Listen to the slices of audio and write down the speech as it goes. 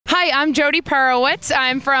Hi, I'm Jody Perewitz.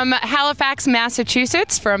 I'm from Halifax,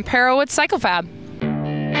 Massachusetts, from Perewitz Cycle Fab.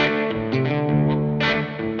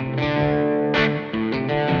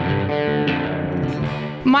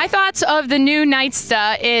 My thoughts of the new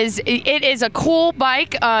Nightster is it is a cool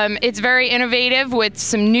bike. It's very innovative with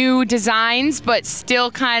some new designs, but still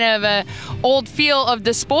kind of a old feel of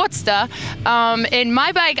the Sportster. In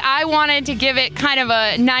my bike, I wanted to give it kind of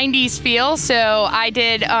a 90s feel, so I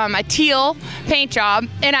did a teal paint job,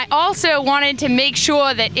 and I also wanted to make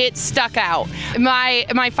sure that it stuck out.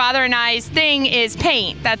 My father and I's thing is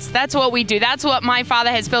paint. That's what we do. That's what my father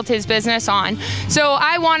has built his business on. So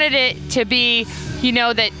I wanted it to be, you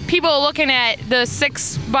know, that people are looking at the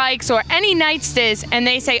 6 bikes or any Nightsters and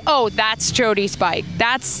they say, oh, that's Jody's bike.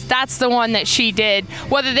 That's the one that she did.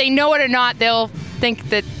 Whether they know it or not, they'll think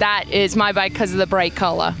that that is my bike because of the bright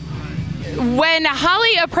color. When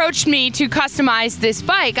Holly approached me to customize this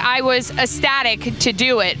bike, I was ecstatic to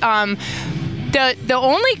do it. The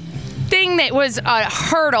only thing that was a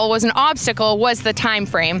hurdle, was an obstacle, was the time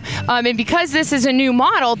frame. And because this is a new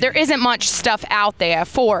model, there isn't much stuff out there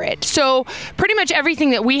for it. So pretty much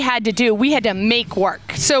everything that we had to do, we had to make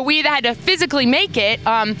work. So we either had to physically make it.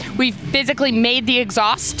 We physically made the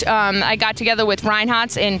exhaust. I got together with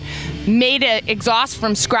Reinhardt's and made an exhaust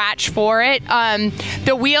from scratch for it.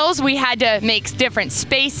 The wheels, we had to make different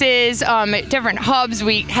spaces, different hubs.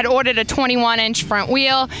 We had ordered a 21-inch front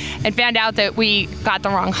wheel and found out that we got the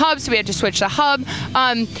wrong hub, so we had to switch the hub.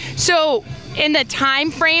 So in the time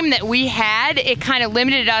frame that we had, it kind of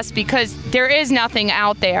limited us because there is nothing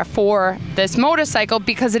out there for this motorcycle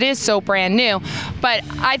because it is so brand new. But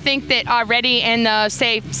I think that already in the,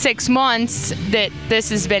 say, 6 months that this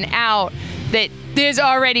has been out, that there's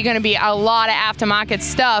already going to be a lot of aftermarket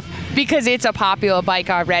stuff because it's a popular bike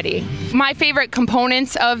already. My favorite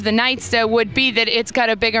components of the Nightster would be that it's got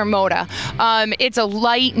a bigger motor. It's a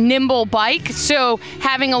light, nimble bike, so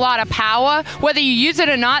having a lot of power, whether you use it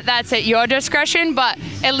or not, that's at your discretion, but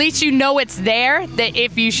at least you know it's there, that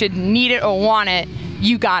if you should need it or want it,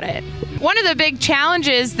 you got it. One of the big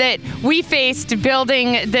challenges that we faced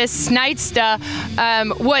building this Nightster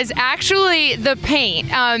was actually the paint.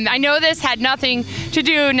 I know this had nothing to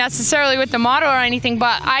do necessarily with the model or anything,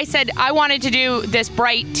 but I said I wanted to do this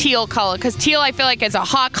bright teal color because teal I feel like is a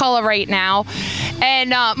hot color right now.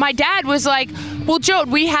 And my dad was like, well, Jode,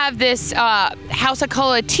 we have this House of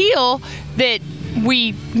Color teal that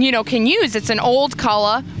we, you know, can use. It's an old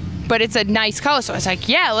color, but it's a nice color. So I was like,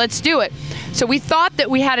 yeah, let's do it. So we thought that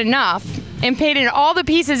we had enough and painted all the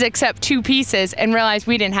pieces except 2 pieces and realized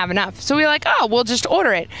we didn't have enough. So we were like, oh, we'll just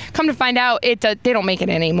order it. Come to find out, they don't make it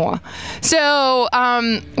anymore. So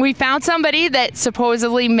we found somebody that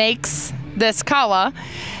supposedly makes this color.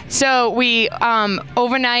 So we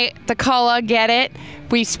overnight the color, get it,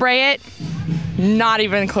 we spray it, not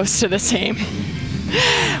even close to the same.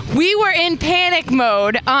 We were in panic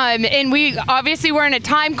mode, and we obviously were in a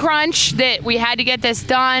time crunch that we had to get this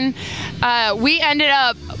done. We ended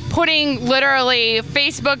up putting literally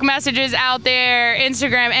Facebook messages out there,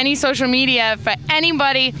 Instagram, any social media for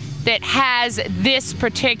anybody that has this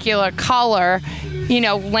particular color, you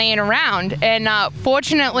know, laying around. And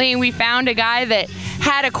fortunately, we found a guy that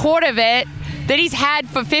had a quart of it that he's had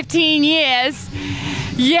for 15 years.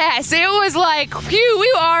 Yes, it was like, phew,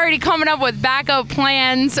 we were already coming up with backup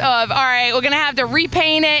plans of, all right, we're gonna have to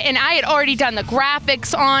repaint it, and I had already done the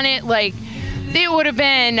graphics on it. Like, it would have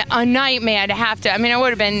been a nightmare to have to, I mean, it would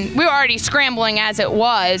have been, we were already scrambling as it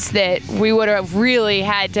was, that we would have really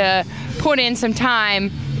had to put in some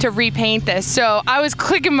time to repaint this. So I was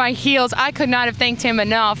clicking my heels. I could not have thanked him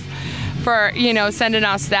enough for, you know, sending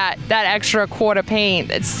us that extra quart of paint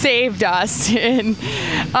that saved us. And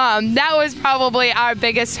that was probably our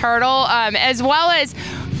biggest hurdle, as well as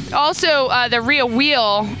also the rear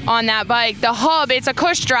wheel on that bike. The hub, it's a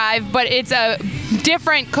cush drive, but it's a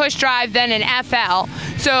different cush drive than an FL.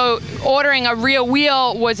 So ordering a rear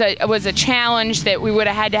wheel was a challenge that we would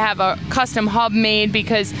have had to have a custom hub made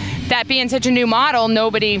because that being such a new model,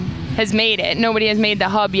 nobody has made it. Nobody has made the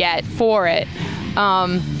hub yet for it.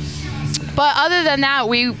 But other than that,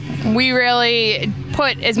 we really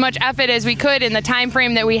put as much effort as we could in the time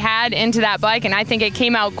frame that we had into that bike, and I think it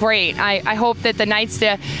came out great. I hope that the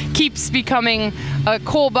Nightster keeps becoming a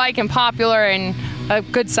cool bike and popular and a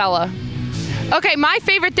good seller. Okay, my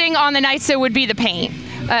favorite thing on the Nightster would be the paint.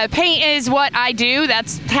 paint is what I do.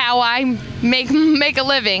 That's how I make a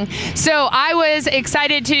living. So I was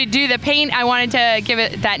excited to do the paint. I wanted to give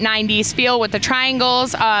it that 90s feel with the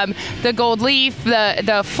triangles, the gold leaf,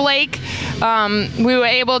 the flake. We were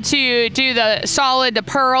able to do the solid, the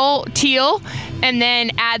pearl teal, and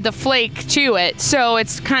then add the flake to it. So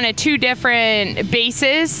it's kind of two different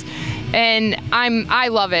bases. And I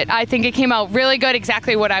love it. I think it came out really good,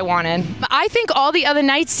 exactly what I wanted. I think all the other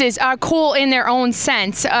Nightsters are cool in their own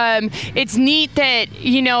sense. It's neat that,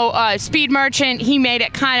 you know, Speed Merchant, he made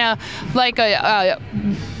it kind of like a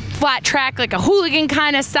flat track, like a hooligan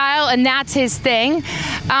kind of style, and that's his thing.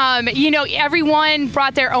 You know, everyone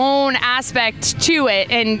brought their own aspect to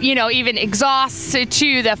it, and, you know, even exhausts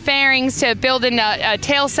to the fairings to building a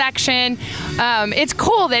tail section. It's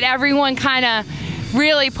cool that everyone kind of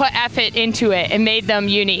really put effort into it and made them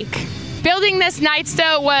unique. Building this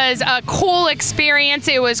Nightster was a cool experience.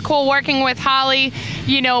 It was cool working with Holly,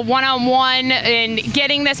 you know, one-on-one, and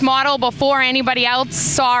getting this model before anybody else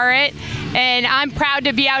saw it. And I'm proud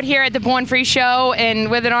to be out here at the Born Free show and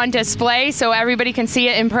with it on display so everybody can see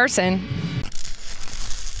it in person.